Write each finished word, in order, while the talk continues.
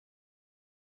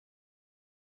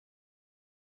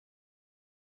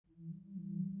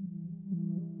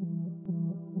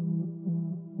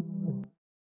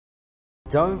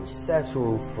Don't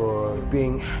settle for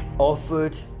being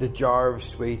offered the jar of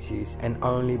sweeties and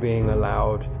only being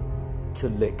allowed to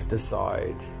lick the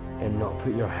side and not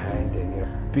put your hand in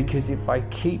it. Because if I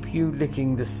keep you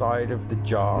licking the side of the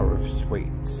jar of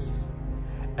sweets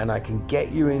and I can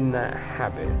get you in that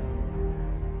habit,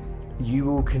 you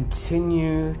will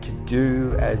continue to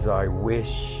do as I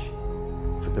wish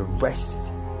for the rest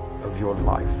of your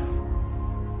life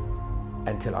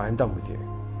until I am done with you.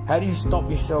 How do you stop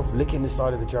yourself licking the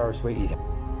side of the jar of sweeties?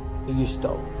 Do you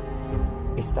stop?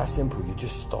 It's that simple. You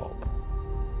just stop.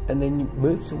 And then you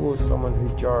move towards someone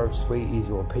whose jar of sweeties,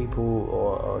 or people,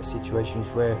 or situations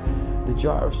where the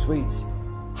jar of sweets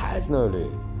has no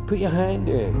lid. Put your hand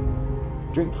in.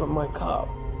 Drink from my cup.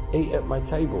 Eat at my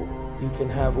table. You can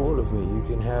have all of me. You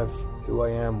can have who I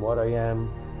am, what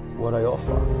I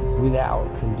offer,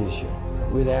 without condition,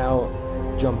 without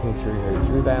jumping through hoops,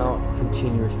 without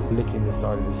continuously licking the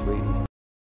side of the sweeties.